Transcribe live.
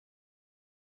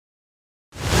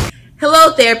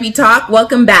Hello, Therapy Talk.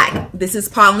 Welcome back. This is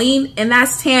Pauline, and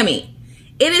that's Tammy.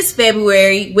 It is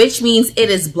February, which means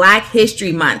it is Black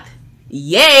History Month.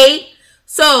 Yay!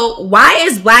 So, why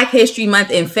is Black History Month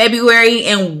in February,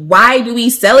 and why do we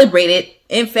celebrate it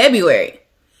in February?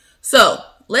 So,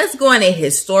 let's go on a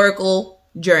historical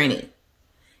journey.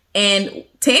 And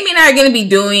Tammy and I are going to be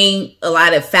doing a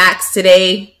lot of facts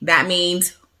today. That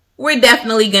means we're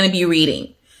definitely going to be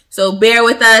reading. So, bear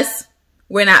with us.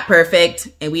 We're not perfect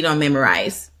and we don't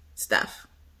memorize stuff.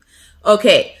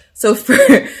 Okay, so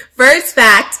first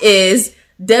fact is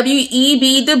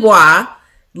W.E.B. Du Bois,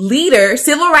 leader,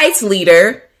 civil rights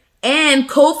leader, and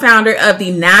co-founder of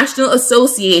the National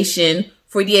Association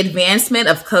for the Advancement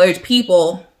of Colored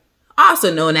People,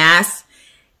 also known as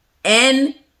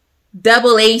NAACP,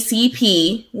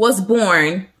 was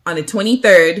born on the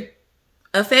 23rd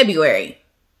of February.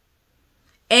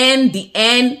 And the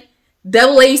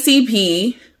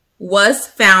NAACP was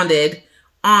founded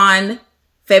on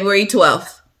February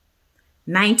 12th,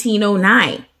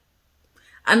 1909.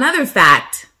 Another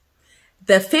fact,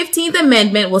 the 15th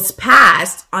Amendment was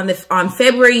passed on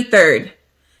February 3rd.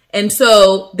 And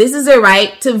so this is a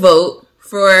right to vote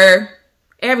for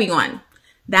everyone.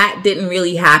 That didn't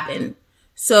really happen.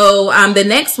 So the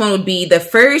next one would be the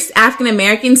first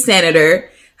African-American senator,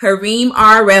 Hiram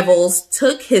R. Revels,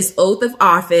 took his oath of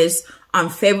office on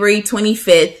February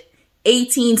 25th,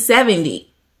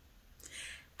 1870.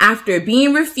 After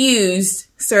being refused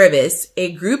service,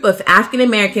 a group of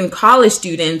African-American college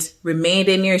students remained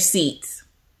in their seats.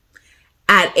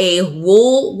 At a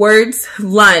Woolworth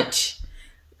lunch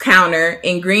counter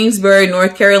in Greensboro,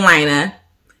 North Carolina,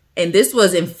 and this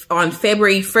was on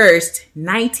February 1st,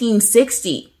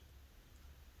 1960.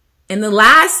 And the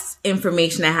last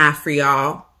information I have for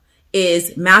y'all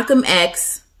is Malcolm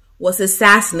X was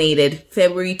assassinated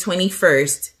February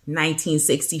 21st,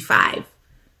 1965.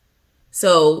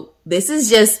 So this is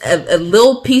just a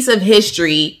little piece of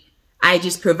history I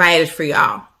just provided for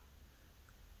y'all.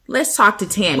 Let's talk to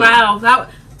Tammy. Wow,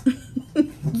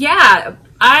 yeah,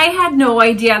 I had no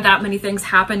idea that many things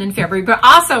happened in February, but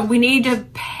also we need to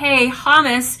pay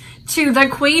homage to the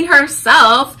queen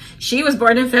herself. She was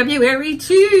born in February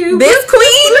too. This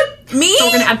queen? Me? So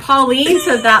we're going to add Pauline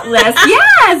to that list.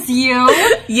 Yes, you.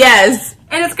 Yes.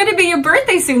 And it's going to be your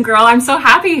birthday soon, girl. I'm so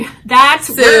happy that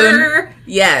we're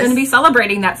going to be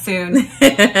celebrating that soon.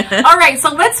 All right,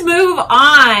 so let's move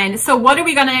on. So what are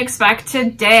we going to expect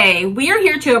today? We are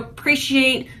here to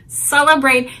appreciate,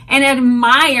 celebrate, and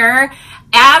admire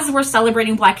as we're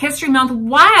celebrating Black History Month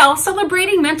while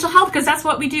celebrating mental health, because that's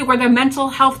what we do. We're the mental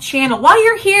health channel. While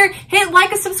you're here, hit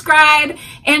like and subscribe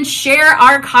and share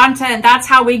our content. That's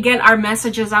how we get our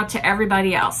messages out to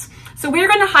everybody else. So we're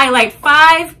going to highlight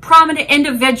 5 prominent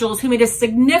individuals who made a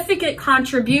significant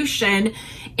contribution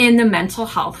in the mental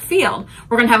health field.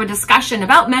 We're going to have a discussion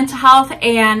about mental health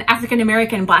and African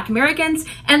American and Black Americans,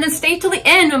 and then stay till the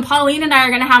end when Pauline and I are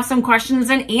going to have some questions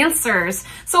and answers.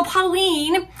 So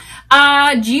Pauline,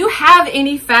 do you have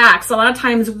any facts? A lot of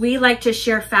times we like to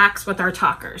share facts with our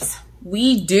talkers.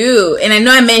 We do. And I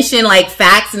know I mentioned like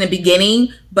facts in the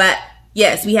beginning, but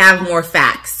yes, we have more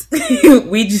facts.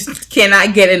 We just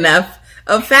cannot get enough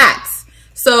of facts.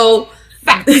 So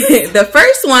facts. The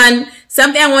first one,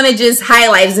 something I want to just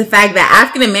highlight is the fact that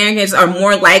African Americans are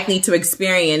more likely to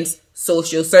experience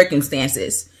social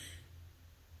circumstances.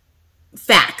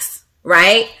 Facts,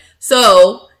 right?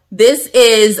 So this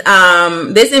is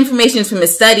this information is from a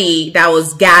study that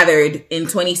was gathered in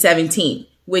 2017,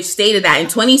 which stated that in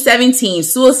 2017,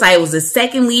 suicide was the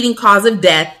second leading cause of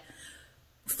death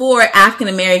for African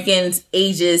Americans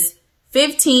ages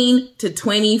 15 to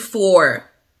 24.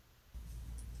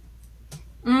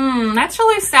 That's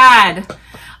really sad.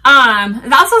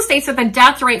 It also states that the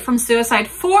death rate from suicide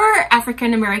for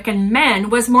African American men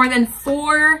was more than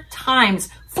 4 times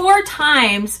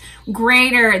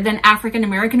greater than African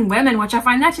American women, which I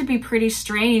find that to be pretty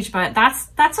strange, but that's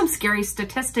some scary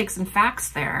statistics and facts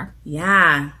there.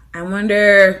 Yeah, I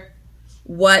wonder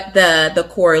what the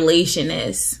correlation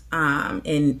is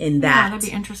in that. Yeah, that'd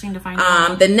be interesting to find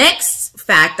out. The next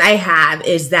fact I have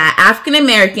is that African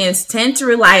Americans tend to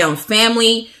rely on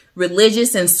family,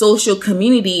 religious, and social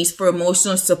communities for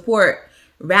emotional support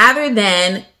rather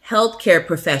than healthcare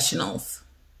professionals.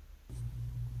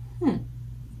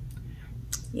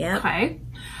 Yeah. Okay.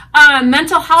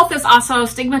 Mental health is also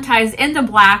stigmatized in the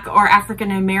Black or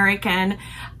African American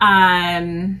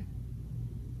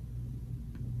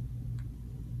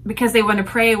because they want to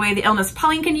pray away the illness.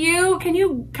 Pauline, can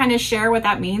you kind of share what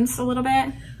that means a little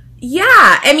bit? Yeah,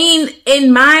 I mean,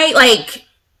 in my,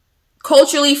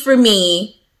 culturally for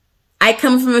me, I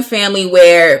come from a family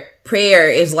where prayer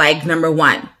is number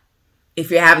one.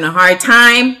 If you're having a hard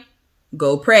time,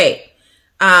 go pray.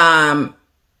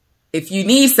 If you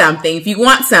need something, if you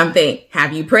want something,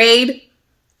 have you prayed?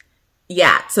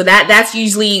 Yeah. So that's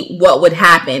usually what would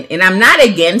happen. And I'm not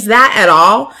against that at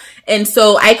all. And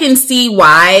so I can see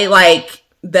why, like,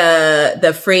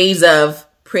 the phrase of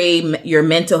pray your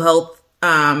mental health,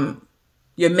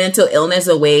 your mental illness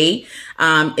away,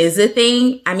 is a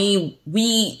thing. I mean,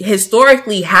 we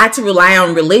historically had to rely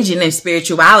on religion and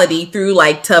spirituality through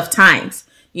like tough times,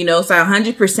 you know, so I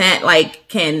 100% like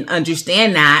can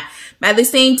understand that. But at the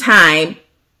same time,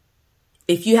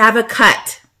 if you have a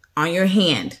cut on your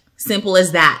hand, simple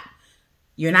as that,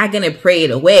 you're not going to pray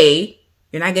it away.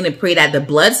 You're not going to pray that the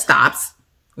blood stops,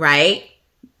 right?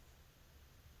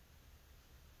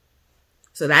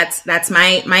 So that's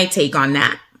my take on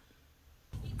that.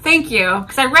 Thank you.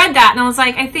 Because I read that and I was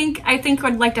like, I think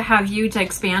I'd like to have you to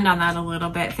expand on that a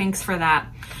little bit. Thanks for that.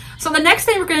 So the next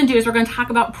thing we're going to do is we're going to talk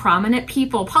about prominent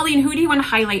people. Pauline, who do you want to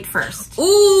highlight first?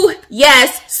 Ooh,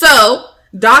 yes. So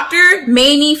Dr.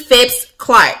 Mamie Phipps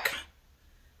Clark.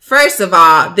 First of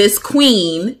all, this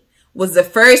queen was the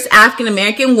first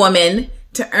African-American woman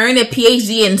to earn a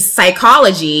PhD in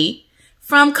psychology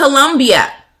from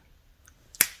Columbia.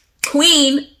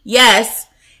 Queen, yes.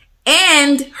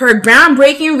 And her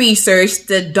groundbreaking research,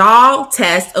 the doll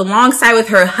test, alongside with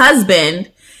her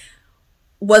husband,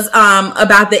 was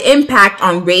about the impact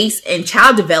on race and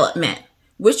child development,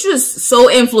 which was so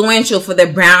influential for the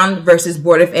Brown versus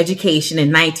Board of Education in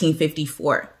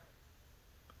 1954.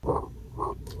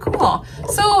 Cool.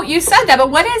 So you said that, but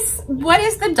what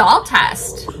is the doll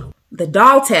test? The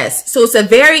doll test. So it's a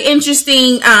very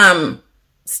interesting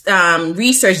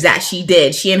research that she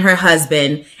did, she and her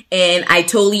husband, and I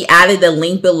totally added the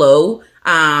link below.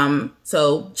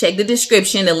 So check the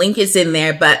description. The link is in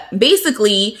there. But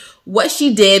basically what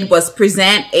she did was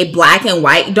present a black and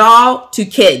white doll to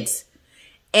kids.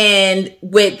 And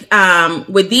with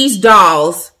these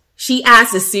dolls, she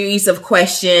asked a series of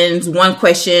questions. One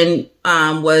question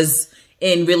was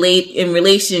in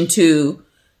relation to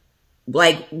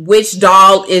like which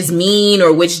doll is mean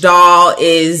or which doll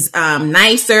is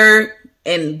nicer.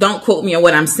 And don't quote me on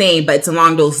what I'm saying, but it's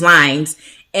along those lines.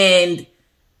 And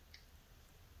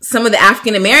some of the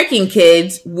African American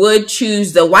kids would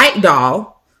choose the white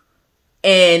doll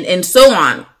and so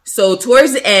on. So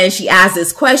towards the end, she asked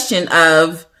this question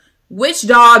of which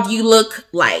doll do you look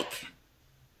like?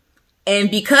 And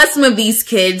because some of these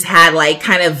kids had like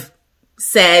kind of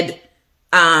said,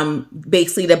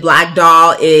 basically the black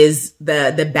doll is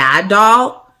the bad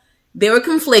doll, they were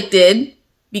conflicted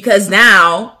because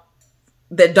now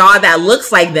the doll that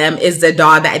looks like them is the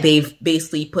doll that they've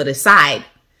basically put aside.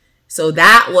 So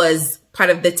that was part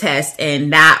of the test,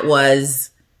 and that was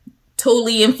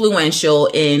totally influential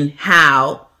in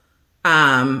how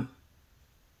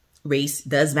race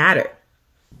does matter.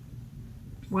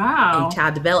 Wow. In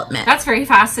child development. That's very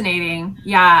fascinating.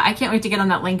 Yeah, I can't wait to get on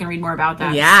that link and read more about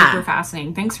that. Yeah. Super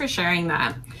fascinating. Thanks for sharing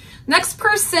that. Next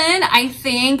person, I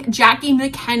think, Jackie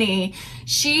McKinney.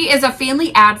 She is a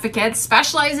family advocate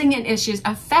specializing in issues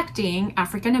affecting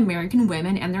African-American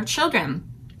women and their children.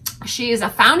 She is a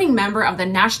founding member of the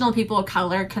National People of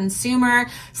Color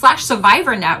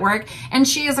Consumer/Survivor Network, and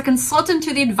she is a consultant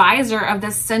to the advisor of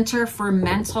the Center for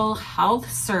Mental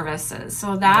Health Services.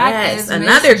 So that is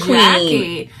another Ms.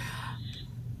 Jackie. Queen.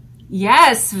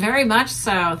 Yes, very much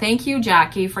so. Thank you,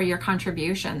 Jackie, for your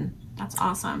contribution. That's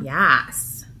awesome.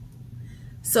 Yes.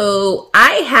 So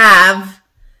I have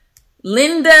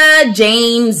Linda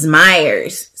James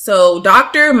Myers. So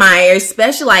Dr. Myers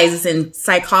specializes in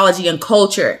psychology and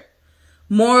culture,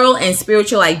 moral and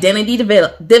spiritual identity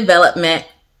development,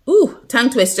 tongue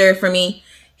twister for me,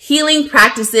 healing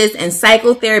practices and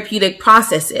psychotherapeutic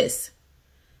processes.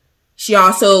 She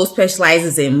also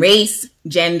specializes in race,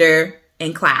 gender,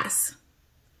 and class.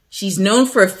 She's known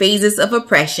for phases of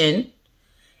oppression.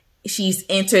 She's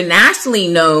internationally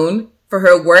known for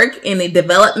her work in the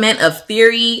development of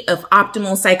theory of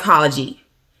optimal psychology.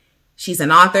 She's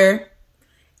an author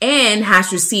and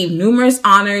has received numerous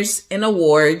honors and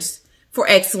awards for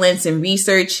excellence in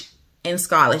research and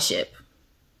scholarship.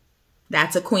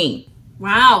 That's a queen.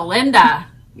 Wow, Linda.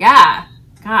 Yeah.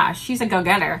 Gosh, she's a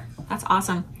go-getter. That's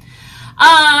awesome.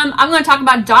 I'm going to talk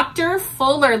about Dr.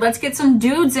 Fuller. Let's get some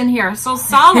dudes in here. So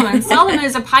Solomon. Solomon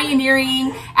is a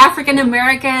pioneering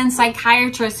African-American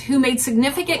psychiatrist who made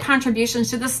significant contributions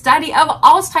to the study of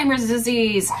Alzheimer's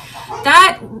disease.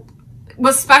 That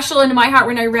was special into my heart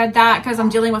when I read that because I'm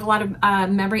dealing with a lot of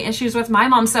memory issues with my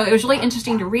mom. So it was really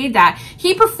interesting to read that.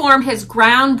 He performed his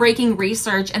groundbreaking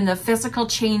research in the physical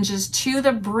changes to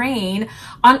the brain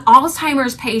on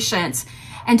Alzheimer's patients.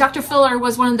 And Dr. Fuller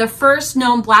was one of the first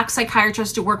known Black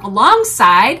psychiatrists to work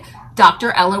alongside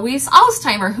Dr. Eloise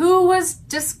Alzheimer, who was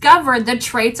discovered the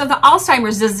traits of the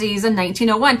Alzheimer's disease in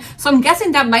 1901. So I'm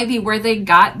guessing that might be where they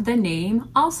got the name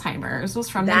Alzheimer's, was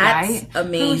from the guy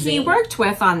who he worked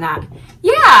with on that.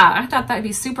 Yeah, I thought that'd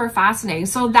be super fascinating.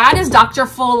 So that is Dr.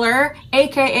 Fuller,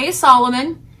 aka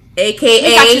Solomon.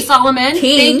 AKA Solomon.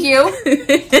 King. Thank you.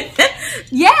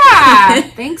 Yeah.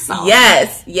 Thanks, Solomon.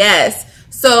 Yes.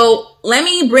 So let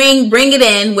me bring it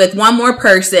in with one more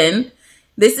person.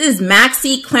 This is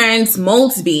Maxie Clarence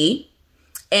Mouldsby.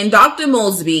 And Dr.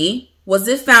 Mouldsby was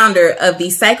the founder of the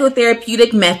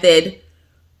psychotherapeutic method,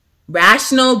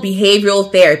 rational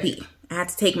behavioral therapy. I had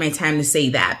to take my time to say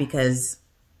that because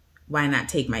why not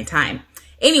take my time?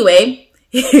 Anyway,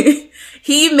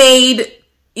 he made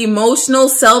emotional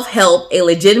self-help a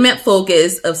legitimate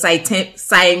focus of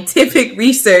scientific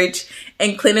research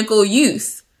and clinical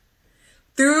use.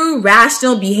 Through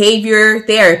rational behavior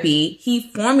therapy, he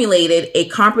formulated a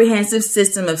comprehensive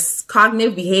system of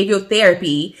cognitive behavioral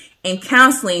therapy and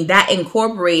counseling that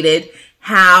incorporated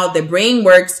how the brain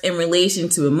works in relation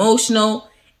to emotional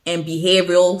and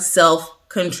behavioral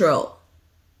self-control.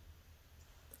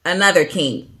 Another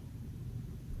king.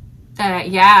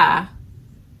 Yeah.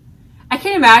 I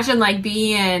can imagine like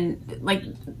being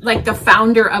like the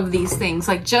founder of these things,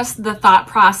 like just the thought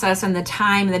process and the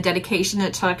time and the dedication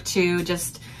it took to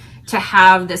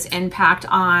have this impact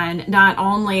on not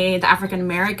only the African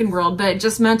American world, but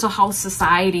just mental health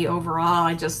society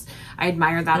overall. I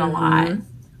admire that a lot.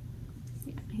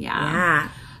 Yeah.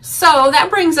 So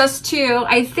that brings us to,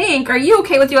 I think, are you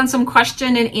okay with doing some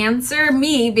question and answer?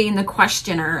 Me being the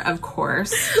questioner, of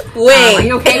course. Wait. Are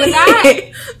you okay with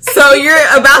that? So you're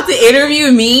about to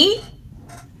interview me?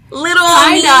 Little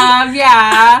kind of,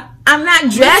 yeah. I'm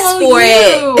not dressed for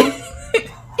it.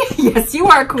 Yes, you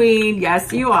are, Queen.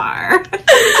 Yes, you are. Okay.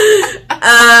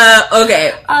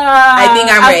 I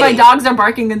think I'm ready. My dogs are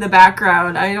barking in the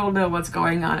background. I don't know what's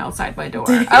going on outside my door.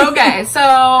 Okay, so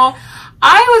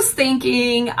I was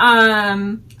thinking,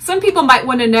 some people might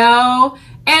want to know,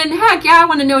 and heck, yeah, I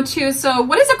want to know too. So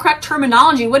what is the correct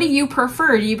terminology? What do you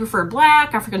prefer? Do you prefer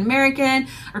Black, African American,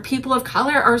 or people of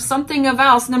color, or something of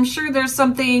else? And I'm sure there's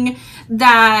something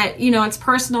that, it's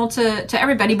personal to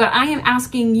everybody, but I am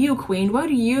asking you, Queen, what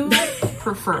do you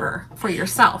prefer for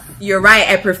yourself? You're right.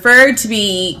 I prefer to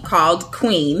be called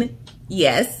Queen.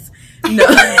 Yes. No.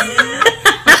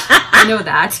 I know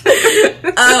that.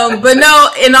 But no,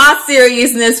 in all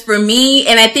seriousness, for me,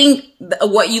 and I think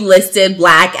what you listed,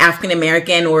 Black, African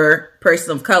American, or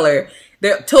person of color,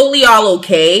 they're totally all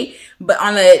okay. But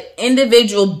on an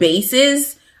individual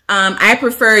basis, I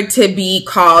prefer to be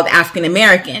called African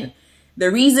American. The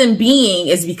reason being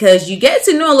is because you get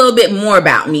to know a little bit more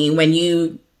about me when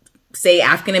you say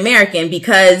African American,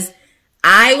 because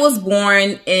I was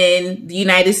born in the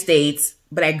United States,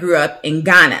 but I grew up in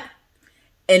Ghana.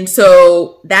 And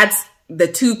so that's the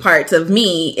two parts of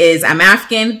me is I'm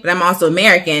African, but I'm also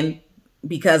American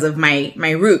because of my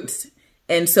roots.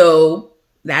 And so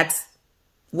that's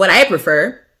what I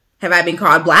prefer. Have I been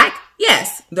called Black?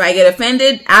 Yes. Do I get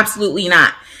offended? Absolutely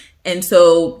not. And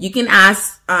so you can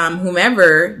ask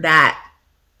whomever that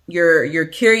you're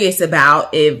curious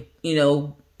about if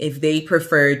they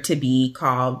prefer to be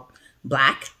called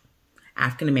Black,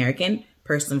 African American,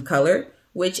 person of color,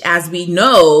 which, as we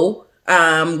know,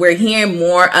 we're hearing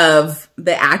more of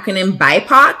the acronym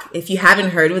BIPOC. If you haven't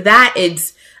heard of that,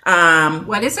 it's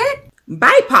what is it?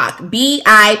 BIPOC,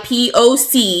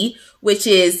 BIPOC, which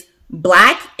is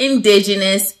Black,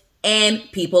 Indigenous, and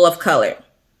People of Color.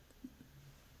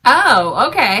 Oh,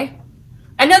 okay.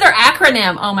 Another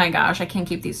acronym. Oh my gosh, I can't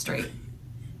keep these straight.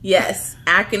 Yes,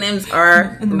 acronyms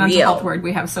are in the mental real. Health word,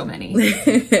 we have so many.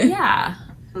 Yeah.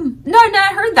 No, I've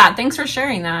not heard that. Thanks for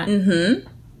sharing that. Mm-hmm.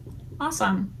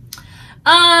 Awesome.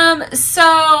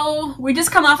 So we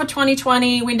just come off of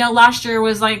 2020. We know last year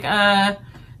was like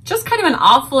just kind of an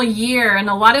awful year, and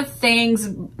a lot of things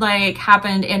like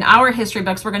happened in our history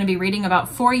books. We're going to be reading about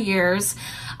 4 years.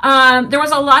 There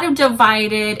was a lot of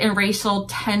divided and racial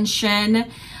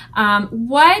tension.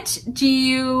 What do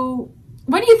you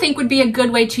think would be a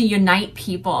good way to unite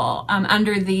people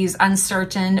under these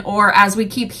uncertain, or as we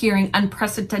keep hearing,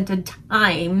 unprecedented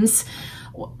times?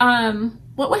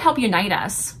 What would help unite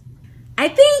us? I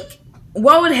think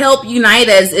what would help unite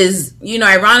us is,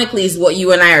 ironically, is what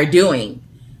you and I are doing.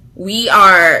 We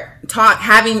are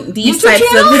having these types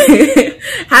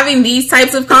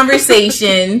of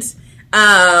conversations,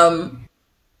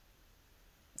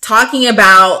 talking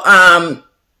about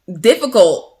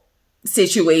difficult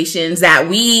situations that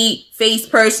we face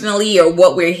personally or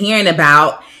what we're hearing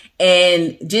about.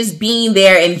 and just being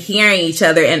there and hearing each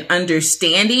other and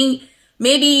understanding.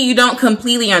 Maybe you don't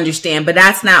completely understand, but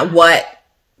that's not what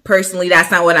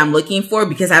I'm looking for,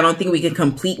 because I don't think we can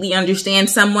completely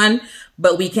understand someone,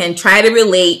 but we can try to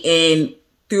relate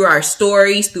through our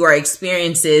stories, through our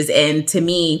experiences. And to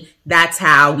me, that's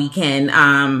how we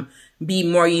can be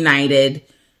more united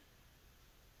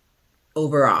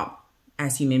overall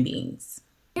as human beings.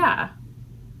 Yeah.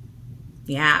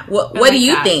 Yeah. What do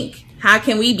you think? How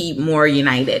can we be more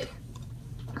united?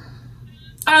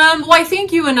 Well, I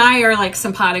think you and I are like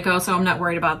simpatico, so I'm not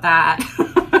worried about that.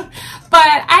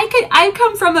 But I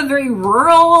come from a very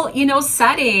rural,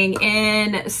 setting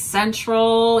in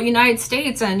central United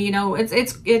States, and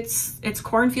it's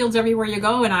cornfields everywhere you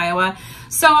go in Iowa.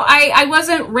 So I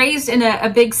wasn't raised in a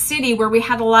big city where we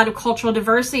had a lot of cultural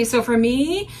diversity. So for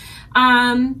me,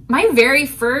 my very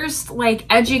first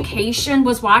education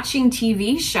was watching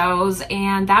TV shows,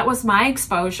 and that was my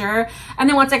exposure. And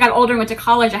then once I got older and went to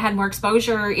college, I had more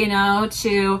exposure,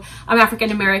 to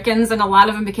African Americans, and a lot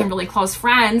of them became really close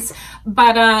friends.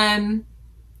 But I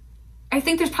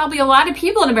think there's probably a lot of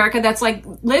people in America that's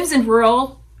lives in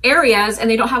rural areas, and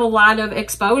they don't have a lot of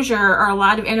exposure or a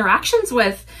lot of interactions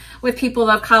with people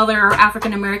of color or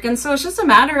African Americans. So it's just a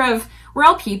matter of, we're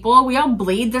all people. We all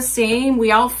bleed the same.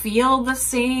 We all feel the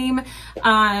same.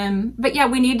 But yeah,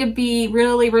 we need to be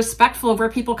really respectful of where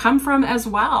people come from as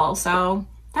well. So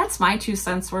that's my 2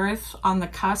 cents worth on the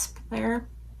cusp there.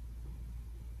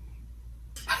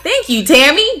 Thank you,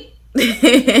 Tammy.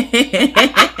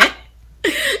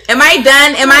 Am I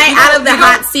done? Am I out of the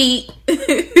hot seat?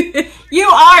 You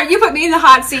are. You put me in the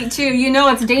hot seat too.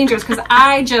 It's dangerous because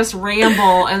I just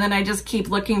ramble and then I just keep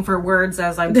looking for words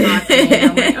as I'm talking.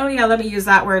 And I'm like, oh yeah, let me use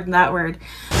that word and that word.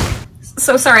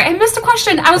 So sorry, I missed a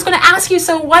question. I was going to ask you,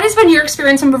 so what has been your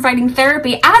experience in providing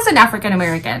therapy as an African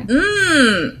American?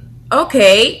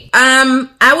 Okay.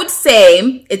 I would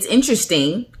say it's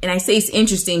interesting. And I say it's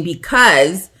interesting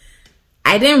because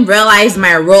I didn't realize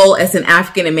my role as an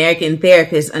African American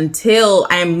therapist until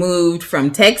I moved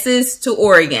from Texas to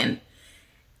Oregon.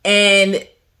 And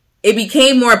it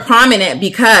became more prominent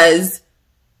because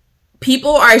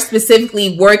people are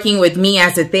specifically working with me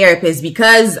as a therapist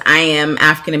because I am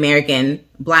African American,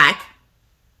 Black,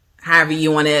 however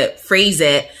you want to phrase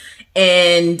it.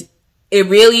 And it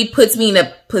really puts me in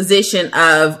a position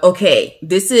of, okay,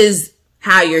 this is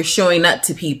how you're showing up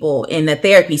to people in a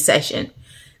therapy session.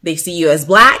 They see you as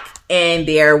Black and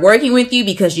they're working with you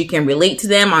because you can relate to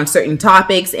them on certain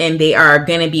topics, and they are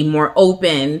going to be more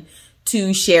open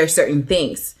to share certain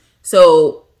things.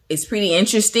 So it's pretty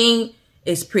interesting.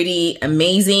 It's pretty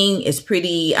amazing. It's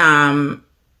pretty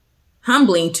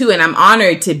humbling too. And I'm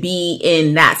honored to be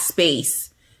in that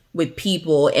space with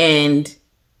people. And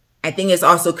I think it's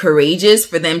also courageous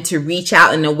for them to reach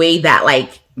out in a way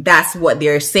that that's what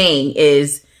they're saying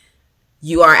is,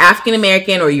 you are African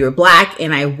American or you're Black,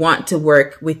 and I want to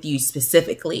work with you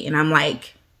specifically. And I'm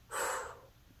like,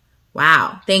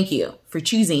 wow, thank you for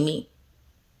choosing me.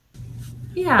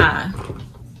 Yeah.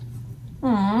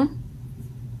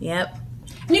 Yep.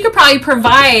 And you could probably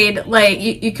provide,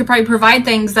 you could probably provide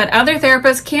things that other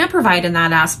therapists can't provide in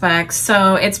that aspect.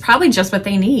 So it's probably just what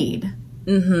they need.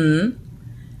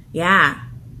 Yeah.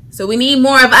 So we need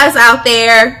more of us out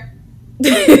there.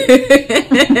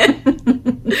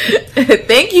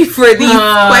 Thank you for these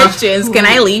questions. Can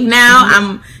I leave now?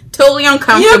 I'm totally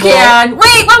uncomfortable. You can.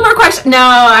 Wait, one more question. No,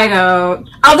 I don't.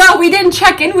 Although we didn't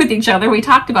check in with each other. We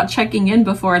talked about checking in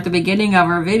before at the beginning of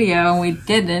our video, and we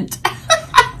didn't.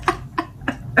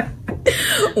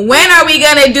 When are we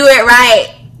gonna do it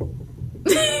right?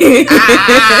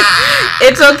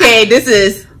 It's okay. This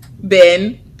has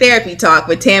been Therapy Talk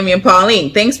with Tammy and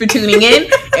Pauline. Thanks for tuning in,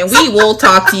 and we will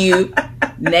talk to you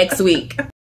next week.